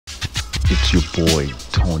It's your boy,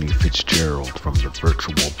 Tony Fitzgerald from the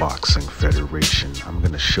Virtual Boxing Federation. I'm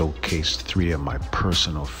going to showcase 3 of my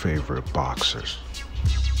personal favorite boxers.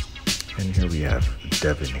 And here we have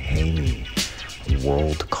Devin Haney,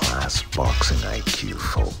 world-class boxing IQ,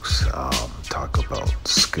 folks. Talk about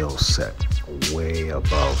skill set way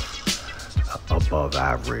above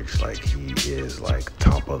average. Like, he is like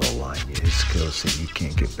top of the line. His skill set, you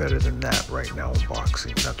can't get better than that right now in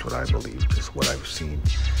boxing. That's what I believe, just what I've seen.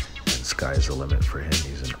 And sky's the limit for him.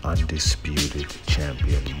 He's an undisputed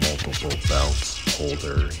champion, multiple belts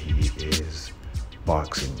holder. He is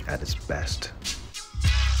boxing at its best.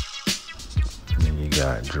 And then you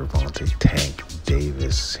got Gervonta Tank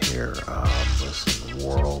Davis here. Listen,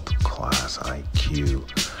 world-class IQ.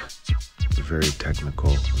 Very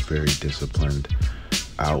technical, very disciplined,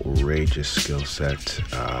 outrageous skill set,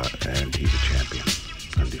 and he's a champion,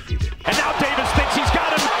 undefeated. And now Davis thinks he's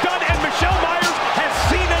got him done, and Michelle Myers has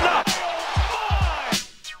seen enough.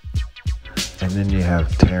 And then you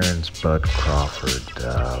have Terrence Bud Crawford,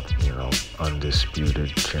 undisputed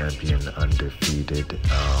champion, undefeated,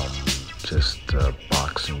 just a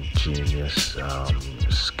boxing genius.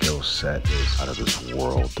 Skill set is out of this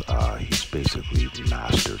world. He's basically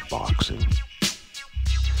mastered boxing.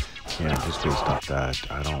 Yeah, just based off that,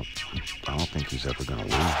 I don't think he's ever gonna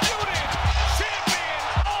lose.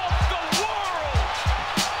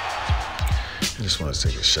 I just want to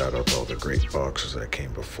take a shout out to all the great boxers that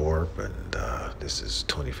came before, but this is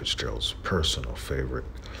Tony Fitzgerald's personal favorite,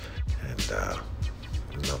 and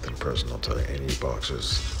nothing personal to any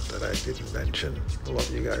boxers that I didn't mention. I love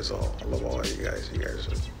you guys all. I love all of you guys. You guys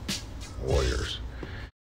are warriors.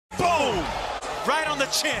 Boom! Right on the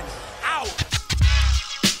chin. Out!